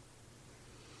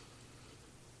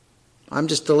 I'm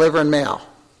just delivering mail.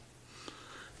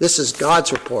 This is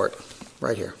God's report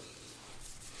right here.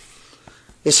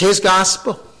 It's his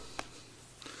gospel.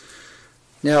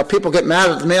 Now, people get mad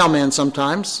at the mailman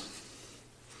sometimes,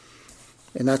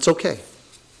 and that's okay.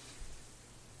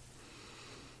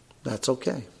 That's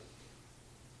okay.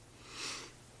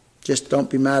 Just don't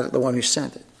be mad at the one who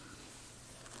sent it.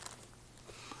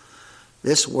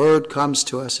 This word comes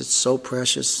to us. It's so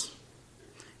precious.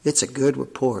 It's a good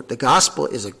report. The gospel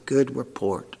is a good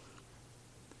report.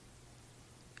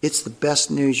 It's the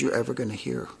best news you're ever going to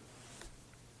hear.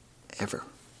 Ever.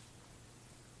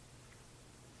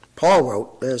 Paul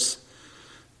wrote, there's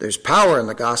power in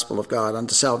the gospel of God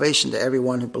unto salvation to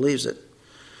everyone who believes it.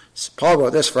 Paul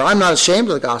wrote this, for I'm not ashamed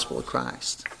of the gospel of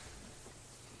Christ.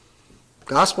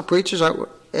 Gospel preachers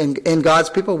and God's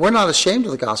people, we're not ashamed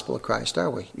of the gospel of Christ, are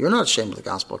we? You're not ashamed of the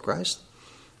gospel of Christ.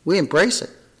 We embrace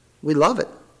it. We love it.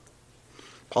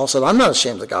 Paul said, I'm not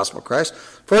ashamed of the gospel of Christ,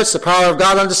 for it's the power of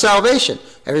God unto salvation.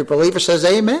 Every believer says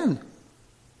amen.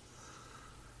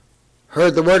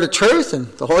 Heard the word of truth and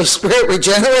the Holy Spirit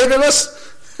regenerated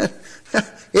us.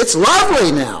 It's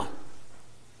lovely now.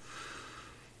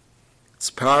 It's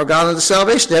the power of God unto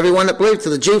salvation to everyone that believes, to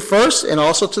the Jew first and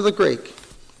also to the Greek.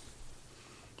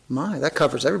 My, that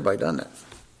covers everybody, doesn't it?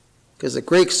 Because the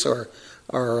Greeks are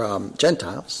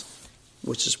Gentiles,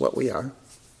 which is what we are.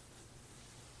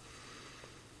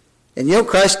 And you know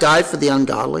Christ died for the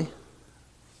ungodly.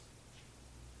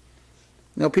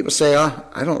 You know, people say,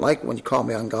 I don't like when you call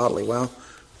me ungodly. Well,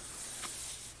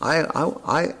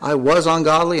 I was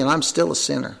ungodly and I'm still a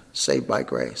sinner, saved by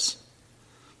grace.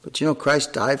 But you know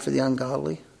Christ died for the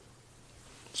ungodly?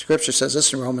 Scripture says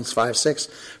this in Romans 5:6.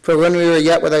 For when we were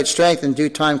yet without strength, in due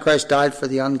time Christ died for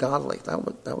the ungodly.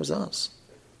 That was us.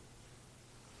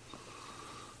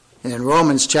 And in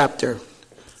Romans chapter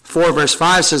 4 verse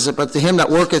 5 says, but to him that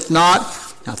worketh not,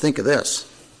 now think of this.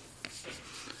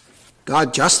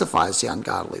 God justifies the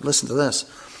ungodly. Listen to this.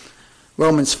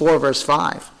 Romans 4 verse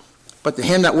 5. But to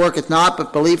him that worketh not,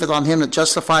 but believeth on him that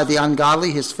justifieth the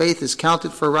ungodly, his faith is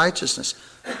counted for righteousness.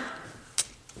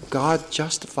 God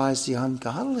justifies the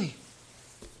ungodly.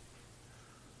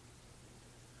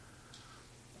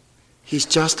 He's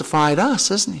justified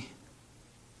us, isn't he?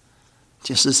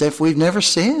 Just as if we've never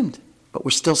sinned, but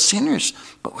we're still sinners,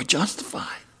 but we're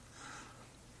justified.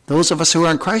 Those of us who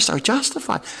are in Christ are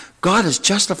justified. God has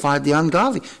justified the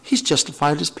ungodly. He's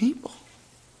justified his people.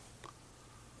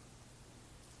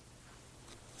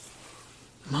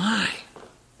 My.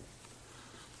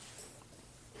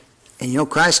 And you know,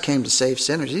 Christ came to save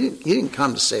sinners. He didn't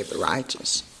come to save the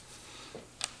righteous.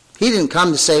 He didn't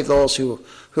come to save those who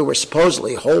were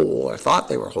supposedly whole or thought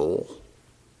they were whole.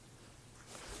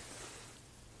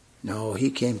 No,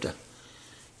 he came to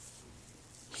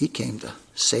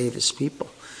save his people.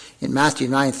 In Matthew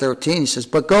 9:13, he says,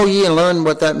 but go ye and learn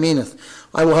what that meaneth.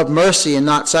 I will have mercy and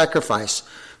not sacrifice,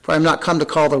 for I am not come to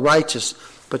call the righteous,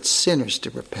 but sinners to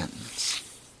repentance.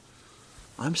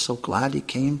 I'm so glad he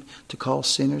came to call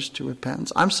sinners to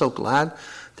repentance. I'm so glad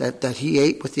that he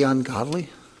ate with the ungodly.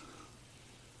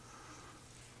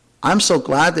 I'm so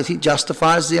glad that he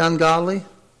justifies the ungodly.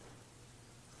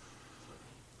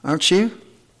 Aren't you?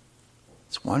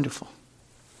 It's wonderful.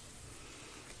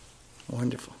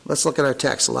 Wonderful. Let's look at our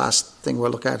text, the last thing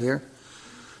we'll look at here.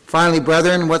 Finally,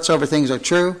 brethren, whatsoever things are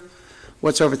true,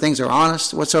 whatsoever things are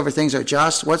honest, whatsoever things are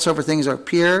just, whatsoever things are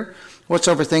pure,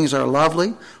 whatsoever things are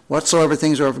lovely, whatsoever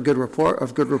things are of good report,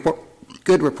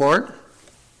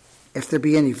 if there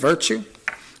be any virtue,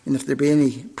 and if there be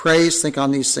any praise, think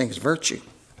on these things. Virtue.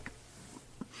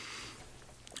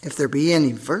 If there be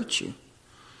any virtue,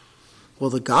 well,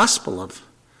 the gospel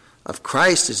of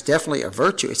Christ is definitely a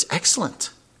virtue. It's excellent.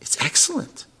 It's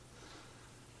excellent.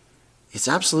 It's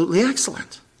absolutely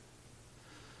excellent.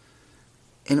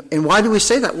 And why do we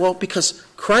say that? Well, because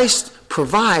Christ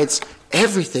provides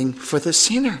everything for the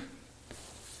sinner.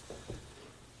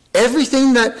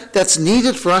 Everything that's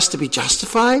needed for us to be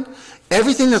justified,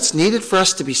 everything that's needed for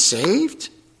us to be saved,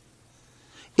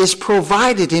 is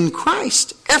provided in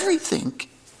Christ. Everything.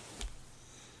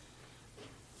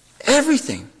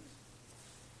 Everything.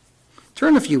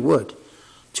 Turn, if you would,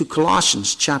 to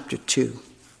Colossians chapter 2.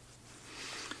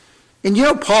 And you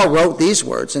know, Paul wrote these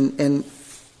words, and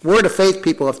Word of Faith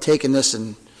people have taken this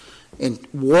and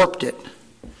warped it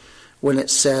when it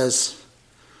says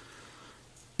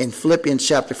in Philippians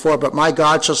chapter 4, but my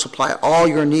God shall supply all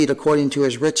your need according to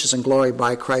his riches and glory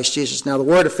by Christ Jesus. Now the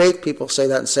Word of Faith people say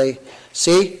that and say,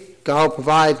 see, God will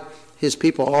provide his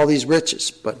people all these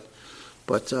riches, but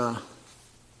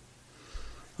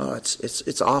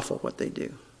it's awful what they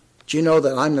do. Do you know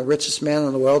that I'm the richest man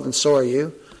in the world, and so are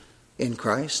you in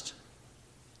Christ?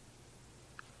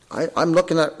 I'm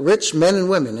looking at rich men and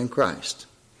women in Christ.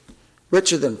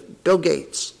 Richer than Bill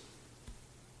Gates.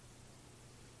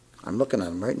 I'm looking at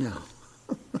them right now.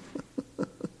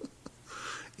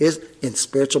 Is in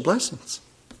spiritual blessings.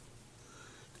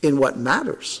 In what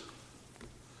matters.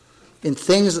 In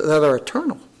things that are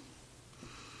eternal.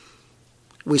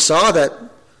 We saw that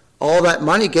all that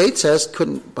money Gates has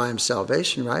couldn't buy him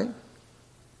salvation, right?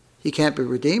 He can't be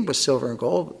redeemed with silver and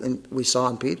gold, and we saw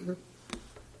in Peter.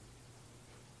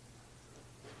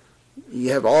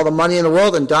 You have all the money in the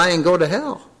world and die and go to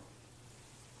hell.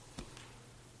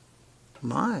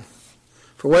 My.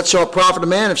 For what shall it profit a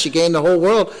man if she gain the whole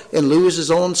world and lose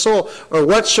his own soul? Or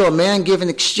what shall a man give in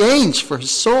exchange for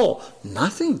his soul?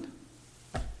 Nothing.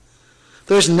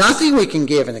 There's nothing we can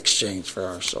give in exchange for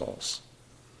our souls.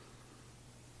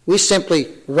 We simply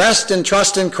rest and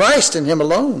trust in Christ and him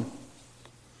alone.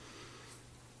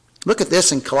 Look at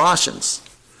this in Colossians.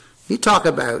 You talk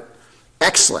about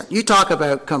excellent. You talk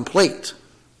about complete.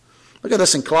 Look at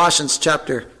this in Colossians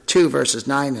chapter 2, verses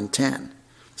 9 and 10.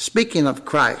 Speaking of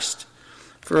Christ.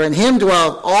 For in him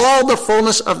dwelleth all the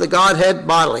fullness of the Godhead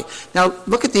bodily. Now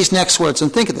look at these next words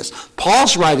and think of this.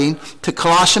 Paul's writing to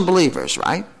Colossian believers,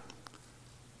 right?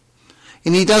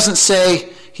 And he doesn't say,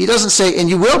 and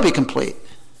you will be complete.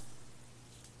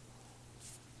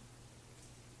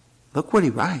 Look what he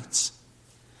writes.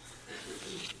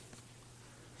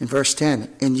 In verse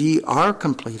 10, and ye are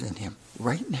complete in him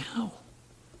right now.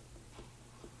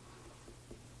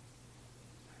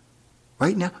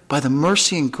 Right now, by the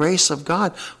mercy and grace of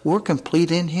God, we're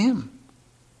complete in him.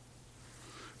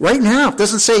 Right now. It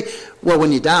doesn't say, well,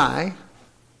 when you die.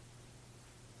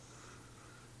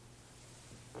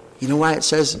 You know why it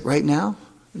says right now?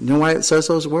 You know why it says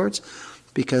those words?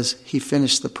 Because he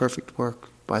finished the perfect work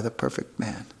by the perfect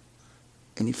man.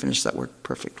 And he finished that work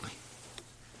perfectly.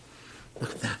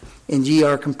 Look at that. And ye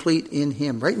are complete in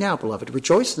him. Right now, beloved.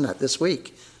 Rejoice in that this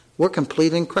week. We're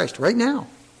complete in Christ. Right now.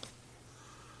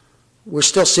 We're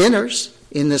still sinners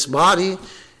in this body.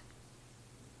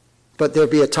 But there'll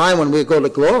be a time when we go to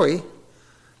glory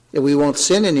that we won't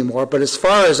sin anymore. But as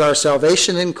far as our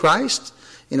salvation in Christ,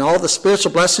 in all the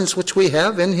spiritual blessings which we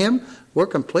have in him, we're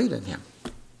complete in him.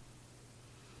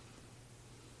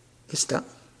 It's done.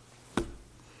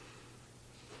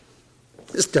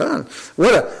 It's done.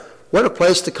 What a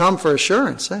place to come for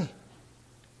assurance, eh?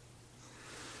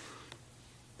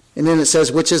 And then it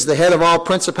says, which is the head of all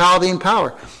principality and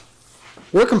power.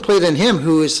 We're complete in him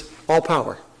who is all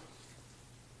power.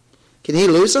 Can he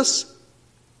lose us?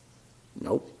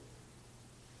 Nope.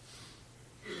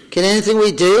 Can anything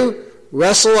we do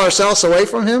wrestle ourselves away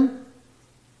from him?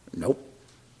 Nope.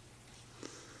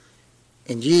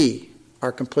 And ye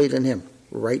are complete in him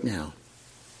right now.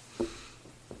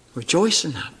 Rejoice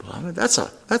in that, beloved. That's a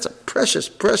precious,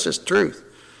 precious truth.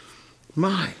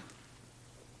 My.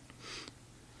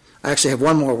 I actually have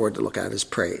one more word to look at, is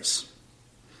praise.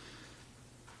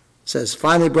 It says,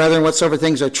 finally, brethren, whatsoever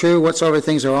things are true, whatsoever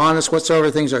things are honest, whatsoever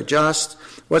things are just,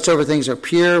 whatsoever things are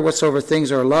pure, whatsoever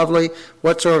things are lovely,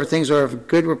 whatsoever things are of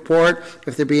good report,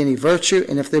 if there be any virtue,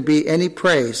 and if there be any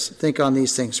praise, think on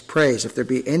these things. Praise. If there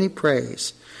be any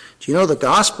praise, Do you know the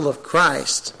gospel of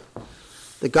Christ,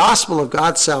 the gospel of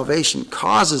God's salvation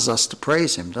causes us to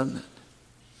praise him, doesn't it?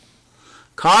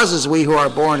 Causes we who are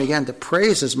born again to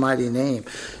praise his mighty name.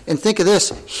 And think of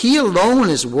this, he alone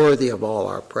is worthy of all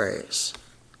our praise.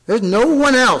 There's no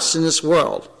one else in this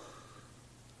world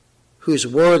who's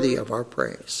worthy of our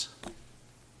praise.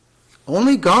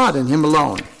 Only God and him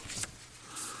alone.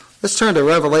 Let's turn to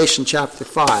Revelation chapter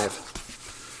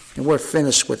 5, and we're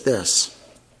finished with this.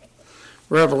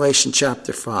 Revelation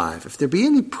chapter 5. If there be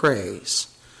any praise,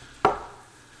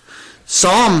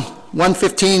 Psalm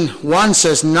 115:1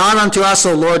 says, "Not unto us,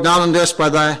 O Lord, not unto us,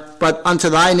 but unto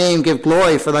thy name give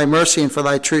glory for thy mercy and for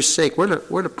thy truth's sake."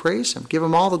 We're to praise him, give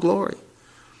him all the glory.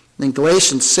 And then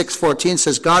Galatians 6:14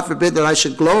 says, "God forbid that I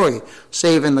should glory,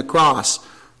 save in the cross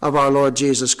of our Lord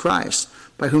Jesus Christ,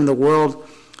 by whom the world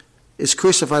is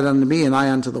crucified unto me, and I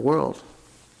unto the world."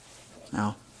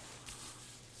 Now,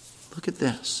 look at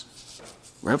this.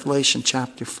 Revelation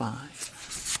chapter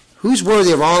 5. Who's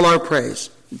worthy of all our praise?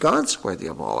 God's worthy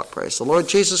of all our praise. The Lord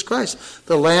Jesus Christ,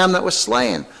 the Lamb that was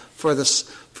slain for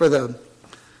the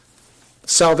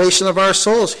salvation of our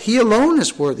souls. He alone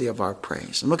is worthy of our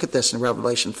praise. And look at this in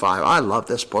Revelation 5. I love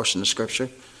this portion of Scripture.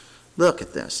 Look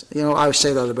at this. You know, I would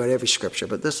say that about every Scripture,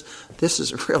 but this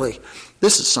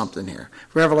is something here.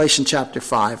 Revelation chapter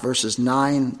 5, verses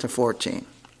 9 to 14.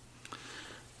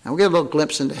 Now we get a little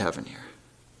glimpse into heaven here.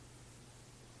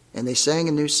 And they sang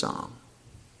a new song.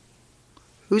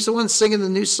 Who's the one singing the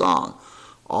new song?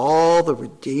 All the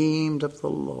redeemed of the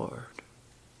Lord.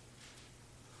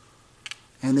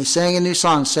 And they sang a new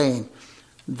song saying,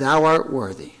 "Thou art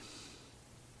worthy.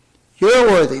 You're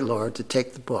worthy, Lord, to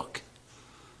take the book.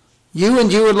 You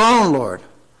and you alone, Lord.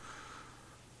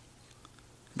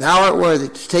 Thou art worthy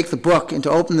to take the book and to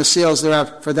open the seals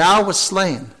thereof, for thou wast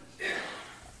slain."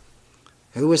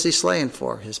 Who was he slain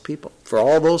for? His people. For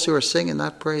all those who are singing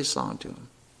that praise song to him.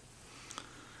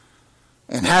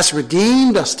 "And hast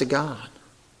redeemed us to God."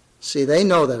 See, they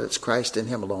know that it's Christ in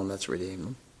him alone that's redeemed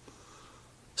them.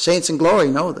 Saints in glory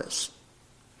know this.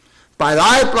 "By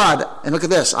thy blood," and look at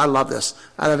this, I love this,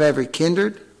 "out of every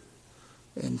kindred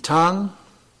and tongue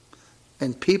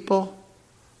and people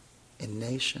and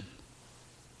nation."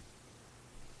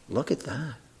 Look at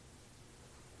that.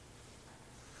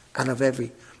 Out of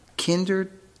every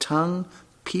kindred, tongue,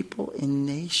 people, and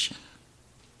nation.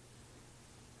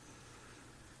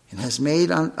 "And has made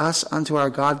us unto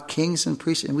our God kings and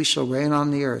priests, and we shall reign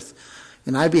on the earth.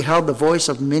 And I beheld the voice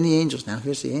of many angels." Now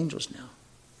here's the angels now.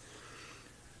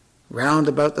 "Round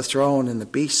about the throne, and the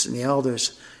beasts and the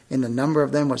elders, and the number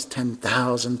of them was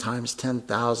 10,000 times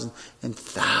 10,000, and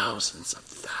thousands of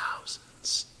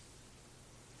thousands."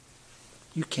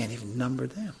 You can't even number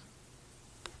them.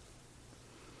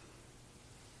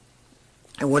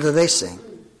 And what do they sing?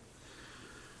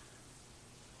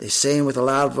 They sing with a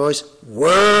loud voice,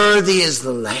 "Worthy is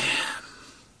the Lamb.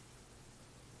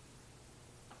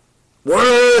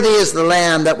 Worthy is the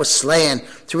Lamb that was slain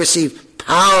to receive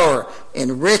power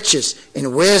and riches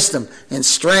and wisdom and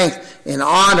strength and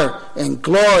honor and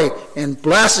glory and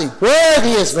blessing.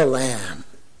 Worthy is the Lamb."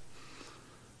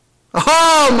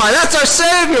 Oh my, that's our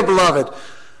Savior, beloved.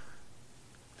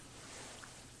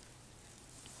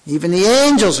 Even the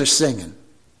angels are singing.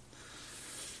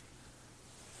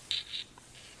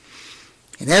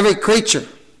 "And every creature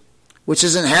which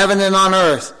is in heaven and on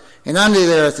earth and under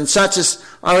the earth, and such as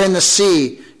are in the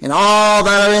sea, and all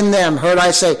that are in them, heard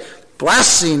I say,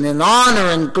 Blessing and honor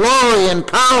and glory and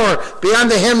power be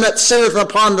unto him that sitteth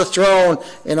upon the throne,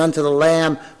 and unto the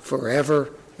Lamb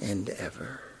forever and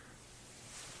ever."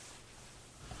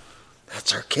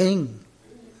 That's our King.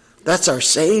 That's our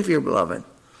Savior, beloved.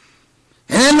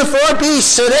 And then the four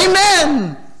beasts said,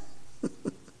 "Amen."